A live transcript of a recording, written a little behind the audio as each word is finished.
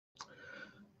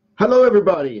Hello,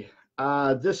 everybody.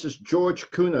 This is George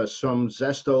Counnas from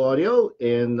Zesto Audio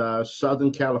in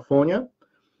Southern California.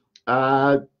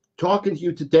 Uh, Talking to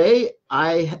you today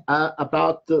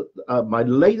about my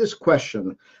latest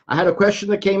question. I had a question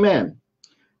that came in.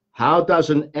 How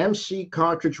does an MC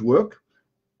cartridge work,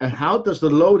 and how does the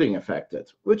loading affect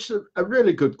it? Which is a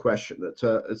really good question.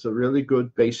 It's a really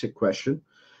good basic question.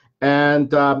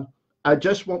 And I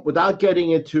just want, without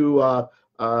getting into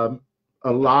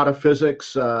a lot of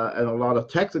physics and a lot of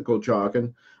technical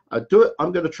jargon, I'm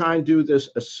going to try and do this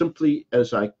as simply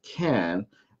as I can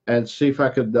and see if I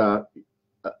could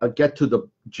get to the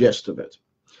gist of it.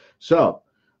 So,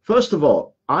 first of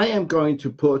all, I am going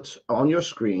to put on your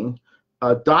screen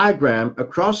a diagram, a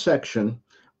cross section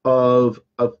of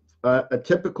a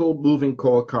typical moving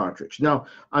coil cartridge. Now,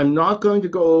 I'm not going to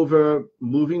go over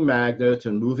moving magnet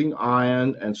and moving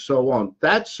iron and so on.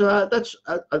 That's a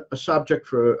subject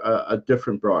for a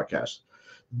different broadcast.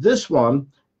 This one,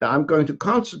 I'm going to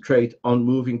concentrate on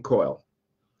moving coil.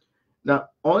 Now,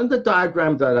 on the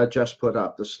diagram that I just put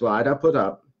up, the slide I put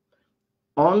up,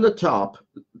 on the top,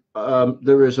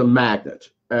 there is a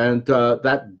magnet. And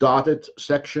that dotted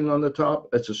section on the top,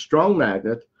 it's a strong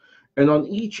magnet. And on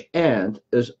each end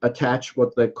is attached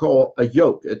what they call a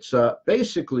yoke. It's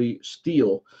basically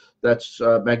steel that's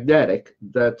magnetic,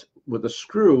 that with a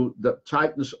screw that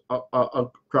tightens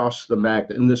across the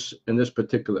magnet in this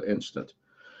particular instant.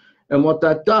 And what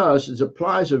that does is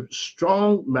applies a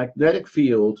strong magnetic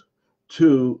field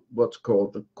to what's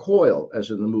called the coil, as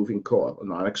in the moving coil.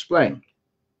 And I'll explain.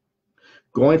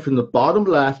 Going from the bottom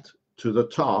left to the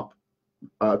top,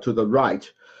 to the right,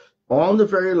 on the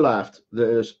very left,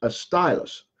 there's a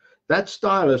stylus. That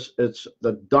stylus, it's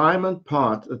the diamond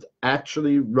part that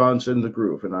actually runs in the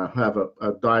groove. And I have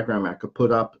a diagram I could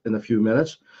put up in a few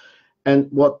minutes. And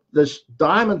what this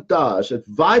diamond does, it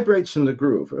vibrates in the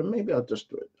groove. And maybe I'll just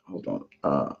do it, hold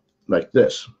on, like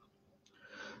this.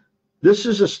 This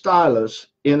is a stylus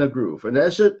in a groove. And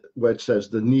as where it says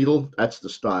the needle, that's the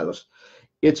stylus.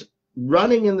 It's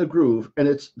running in the groove, and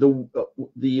it's the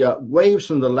waves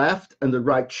from the left and the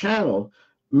right channel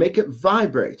make it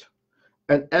vibrate.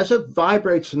 And as it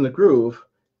vibrates in the groove,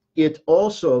 it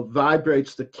also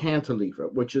vibrates the cantilever,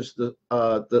 which is the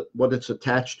what it's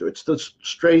attached to. It's the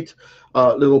straight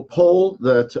little pole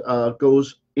that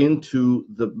goes into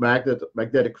the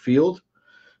magnetic field.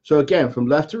 So again, from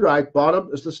left to right, bottom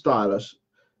is the stylus.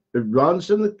 It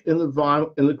runs in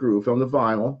the groove on the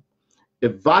vinyl.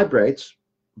 It vibrates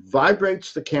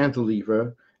the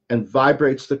cantilever, and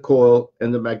vibrates the coil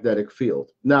in the magnetic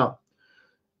field. Now,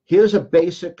 here's a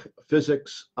basic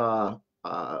physics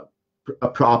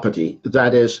property.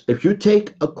 That is, if you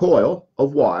take a coil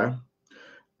of wire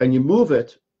and you move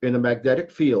it in a magnetic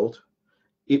field,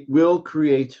 it will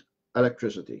create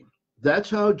electricity. That's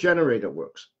how a generator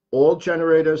works. All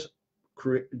generators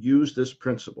use this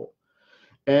principle.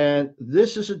 And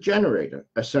this is a generator,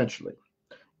 essentially.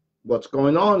 What's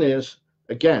going on is,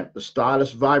 again, the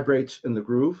stylus vibrates in the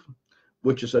groove,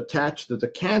 which is attached to the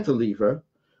cantilever,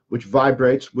 which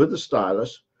vibrates with the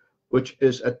stylus, which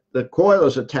is the coil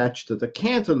is attached to the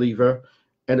cantilever,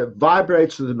 and it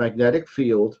vibrates to the magnetic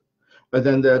field. And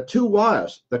then there are two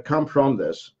wires that come from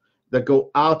this that go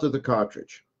out of the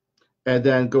cartridge, and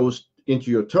then goes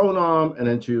into your tone arm and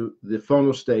into the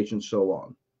phono stage and so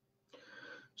on.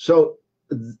 So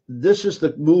this is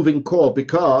the moving coil,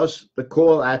 because the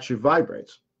coil actually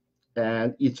vibrates.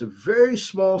 And it's a very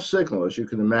small signal, as you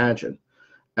can imagine,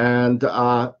 and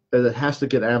it has to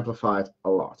get amplified a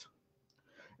lot.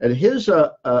 And here's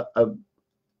a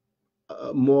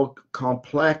more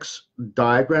complex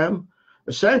diagram,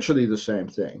 essentially the same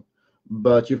thing,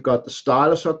 but you've got the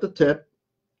stylus at the tip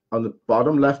on the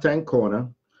bottom left-hand corner.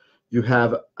 You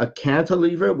have a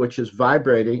cantilever, which is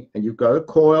vibrating, and you've got a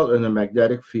coil and a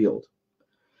magnetic field.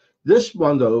 This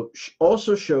one, though,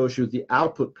 also shows you the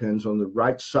output pins on the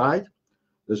right side.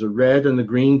 There's a red and a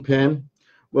green pin.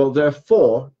 Well, there are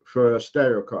 4 for a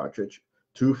stereo cartridge,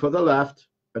 2 for the left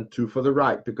and 2 for the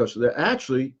right, because they're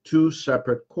actually 2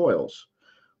 separate coils,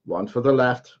 1 for the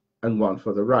left and 1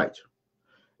 for the right.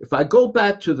 If I go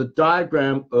back to the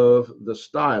diagram of the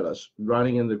stylus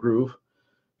running in the groove,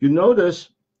 you notice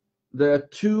there are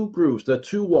 2 grooves, there are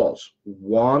 2 walls,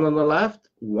 one on the left,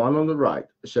 one on the right.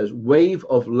 It says wave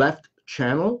of left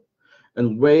channel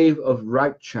and wave of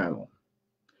right channel.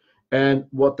 And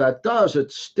what that does,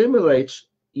 it stimulates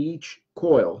each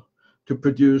coil to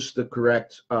produce the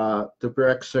correct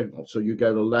signal. So you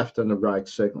get a left and a right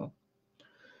signal.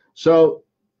 So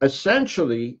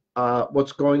essentially,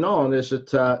 what's going on is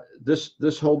that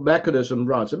this whole mechanism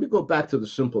runs. Let me go back to the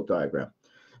simple diagram.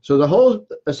 So the whole,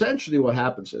 essentially what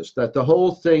happens is that the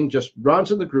whole thing just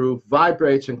runs in the groove,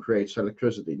 vibrates, and creates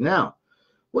electricity. Now,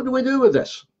 what do we do with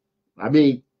this? I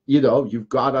mean, you've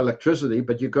got electricity,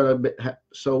 but you're going to,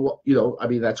 so, I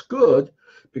mean, that's good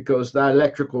because that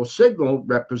electrical signal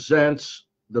represents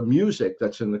the music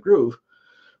that's in the groove.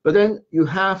 But then you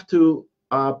have to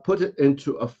put it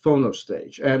into a phono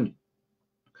stage. And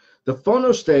the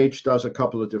phono stage does a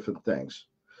couple of different things.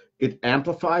 It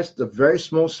amplifies the very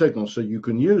small signal so you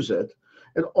can use it.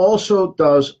 It also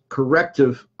does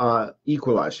corrective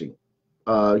equalizing,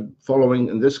 following,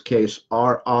 in this case,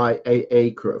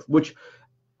 RIAA curve, which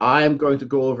I am going to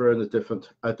go over in a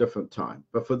different time.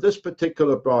 But for this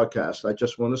particular broadcast, I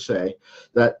just want to say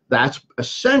that that's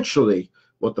essentially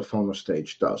what the phono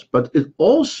stage does. But it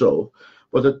also,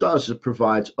 what it does, it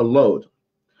provides a load.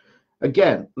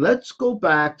 Again, let's go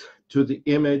back to the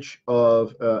image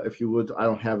of, if you would, I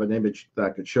don't have an image that I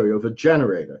could show you, of a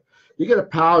generator. You get a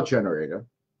power generator.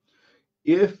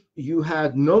 If you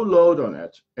had no load on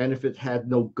it, and if it had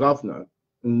no governor,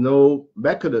 no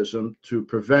mechanism to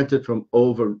prevent it from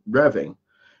over revving,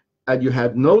 and you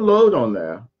had no load on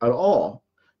there at all,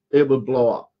 it would blow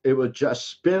up. It would just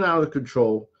spin out of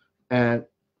control and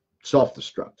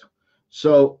self-destruct.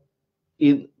 So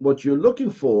what you're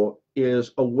looking for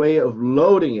is a way of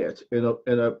loading it in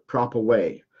a proper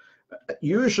way.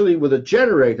 Usually with a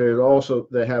generator,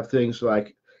 they have things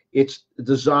like it's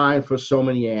designed for so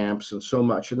many amps and so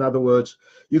much. In other words,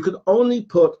 you can only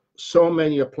put so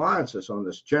many appliances on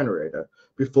this generator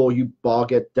before you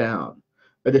bog it down.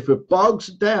 And if it bogs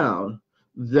down,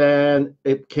 then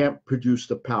it can't produce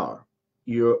the power.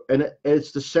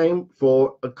 It's the same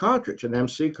for a cartridge, an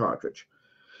MC cartridge.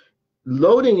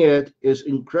 Loading it is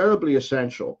incredibly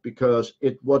essential because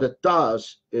what it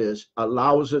does is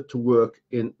allows it to work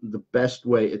in the best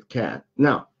way it can.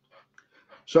 Now,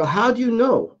 so how do you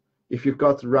know if you've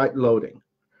got the right loading?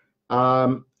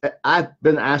 I've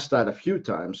been asked that a few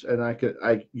times, and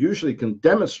I usually can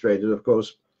demonstrate it. Of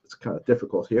course, it's kind of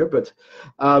difficult here, but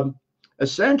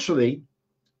essentially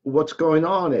what's going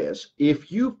on is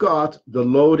if you've got the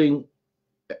loading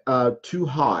too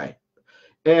high,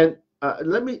 and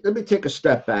let me take a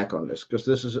step back on this because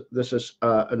this is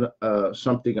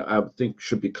something I think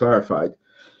should be clarified.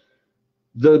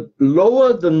 The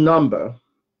lower the number,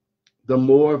 the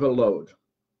more of a load.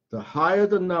 The higher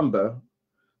the number,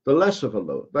 the less of a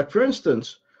load. Like for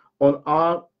instance, on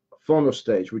our phono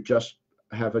stage, we just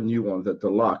have a new one, the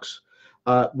deluxe.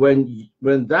 When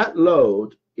that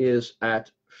load is at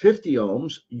 50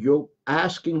 ohms, you're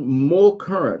asking more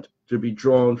current to be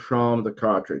drawn from the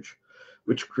cartridge,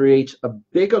 which creates a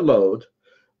bigger load,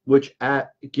 which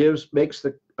makes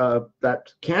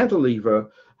that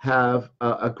cantilever have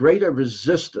a greater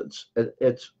resistance.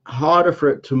 It's harder for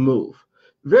it to move,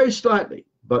 very slightly,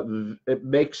 but it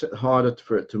makes it harder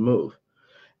for it to move.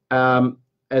 And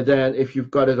then if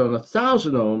you've got it on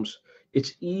 1,000 ohms,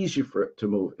 it's easy for it to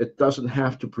move. It doesn't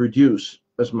have to produce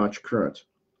as much current.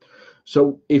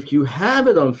 So if you have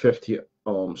it on 50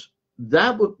 ohms,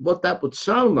 what that would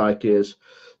sound like is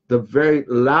the very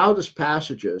loudest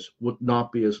passages would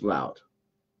not be as loud.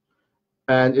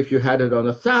 And if you had it on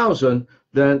 1,000,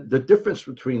 then the difference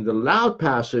between the loud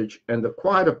passage and the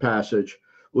quieter passage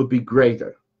would be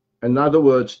greater. In other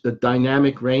words, the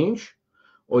dynamic range,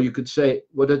 or you could say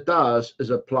what it does is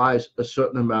applies a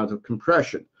certain amount of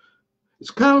compression.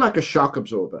 It's kind of like a shock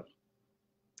absorber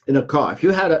in a car. If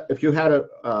you had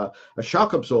a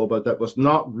shock absorber that was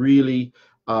not really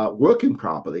working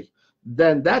properly,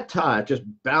 then that tire just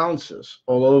bounces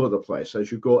all over the place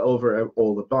as you go over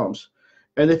all the bumps.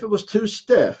 And if it was too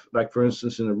stiff, like for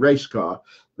instance in a race car,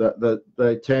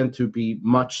 they tend to be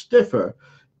much stiffer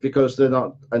because they're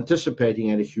not anticipating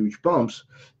any huge bumps.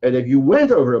 And if you went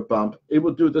over a bump, it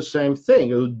would do the same thing.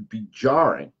 It would be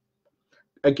jarring.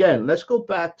 Again, let's go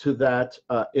back to that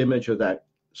image of that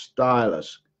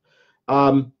stylus.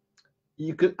 I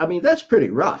mean, that's pretty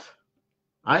rough.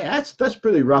 That's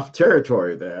pretty rough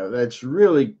territory there. That's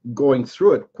really going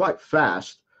through it quite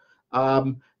fast.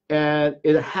 And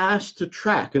it has to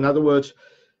track. In other words,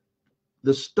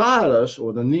 the stylus,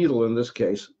 or the needle in this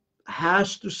case,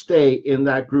 has to stay in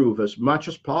that groove as much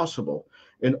as possible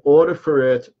in order for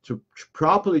it to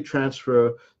properly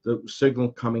transfer the signal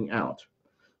coming out.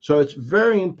 So it's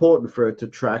very important for it to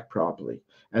track properly.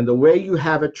 And the way you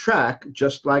have it track,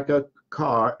 just like a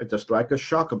car, just like a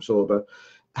shock absorber,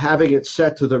 having it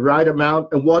set to the right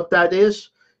amount, and what that is,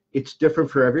 it's different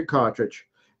for every cartridge.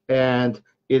 And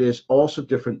it is also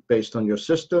different based on your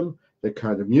system, the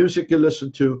kind of music you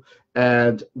listen to,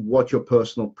 and what your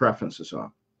personal preferences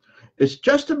are. It's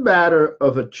just a matter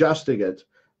of adjusting it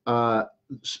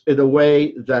in a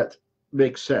way that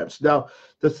makes sense. Now,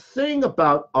 the thing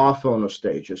about our phono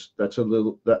stages that's a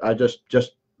little that I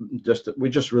we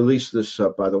just released this,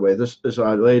 by the way. This is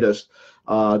our latest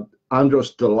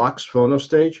Andros Deluxe phono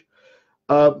stage.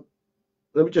 Let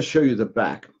me just show you the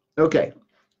back. Okay,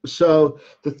 so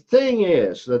the thing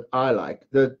is that I like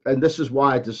that, and this is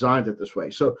why I designed it this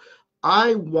way. So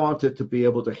I wanted to be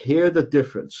able to hear the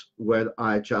difference when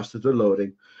I adjusted the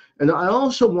loading. And I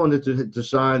also wanted to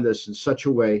design this in such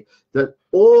a way that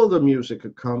all the music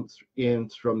could come in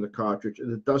from the cartridge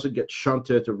and it doesn't get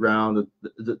shunted around.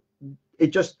 I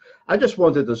just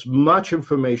wanted as much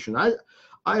information.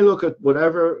 I look at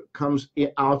whatever comes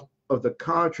out of the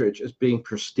cartridge as being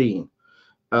pristine.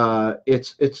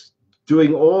 It's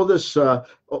doing all this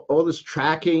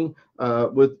tracking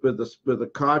with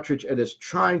the cartridge, and it's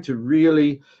trying to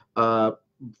really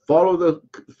follow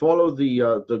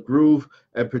the groove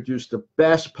and produce the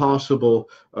best possible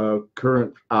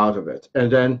current out of it,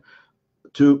 and then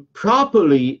to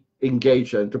properly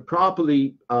engage and to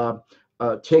properly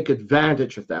take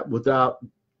advantage of that without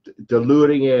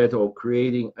diluting it or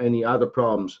creating any other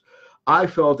problems. I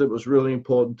felt it was really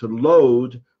important to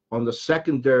load on the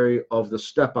secondary of the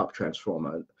step-up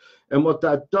transformer. And what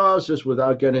that does is,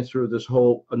 without getting through this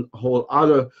whole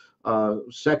other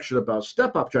section about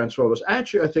step-up transformers,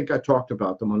 actually, I think I talked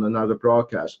about them on another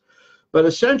broadcast. But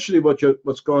essentially,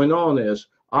 what's going on is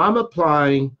I'm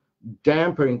applying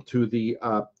damping to the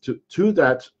to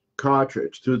that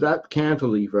cartridge, to that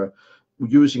cantilever,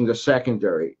 using the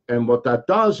secondary. And what that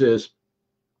does is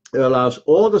it allows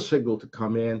all the signal to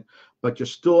come in, but you're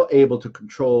still able to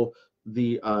control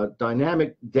the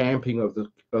dynamic damping of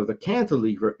the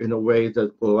cantilever in a way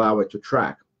that will allow it to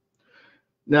track.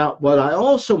 Now, what I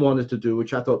also wanted to do,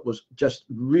 which I thought was just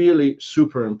really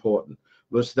super important,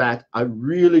 was that I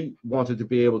really wanted to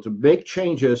be able to make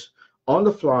changes on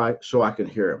the fly so I can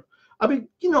hear them. I mean,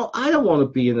 I don't want to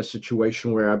be in a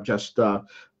situation where I'm just,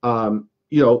 turning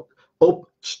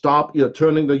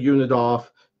the unit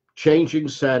off, changing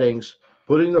settings,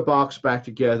 putting the box back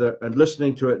together and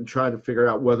listening to it and trying to figure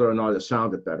out whether or not it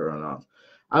sounded better or not.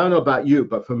 I don't know about you,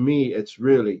 but for me, it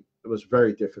was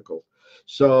very difficult.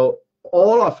 So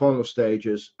all our phono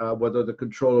stages, whether the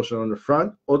controllers are on the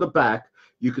front or the back,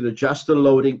 you could adjust the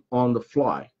loading on the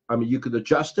fly. I mean, you could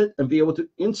adjust it and be able to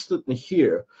instantly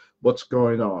hear what's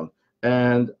going on.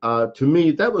 And to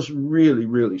me, that was really,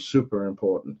 really super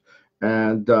important.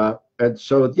 And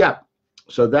so, yeah.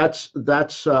 So that's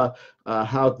how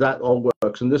that all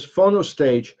works. And this phono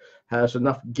stage has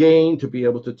enough gain to be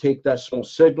able to take that small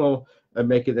signal and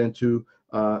make it into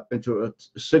a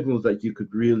signal that you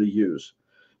could really use.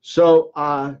 So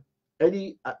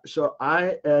so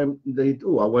I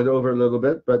went over a little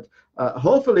bit, but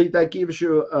hopefully that gives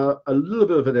you a little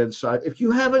bit of an insight. If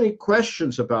you have any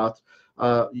questions about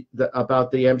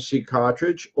the MC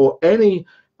Cartridge or any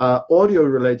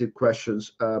audio-related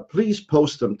questions, please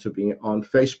post them to me on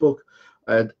Facebook,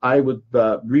 and I would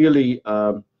really,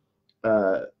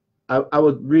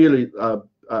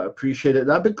 appreciate it.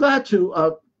 And I'd be glad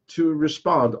to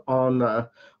respond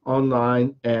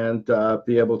online and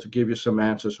be able to give you some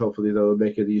answers. Hopefully, that will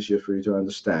make it easier for you to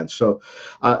understand. So,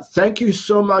 thank you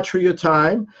so much for your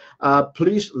time.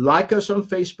 Please like us on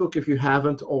Facebook if you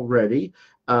haven't already.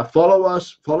 Follow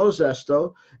us, follow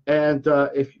Zesto. And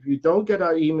if you don't get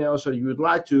our emails or you would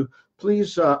like to,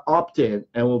 please opt in,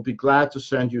 and we'll be glad to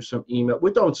send you some email.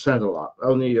 We don't send a lot,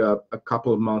 only a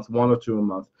couple of months, 1 or 2 a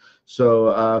month.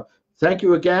 So thank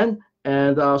you again,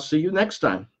 and I'll see you next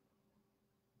time.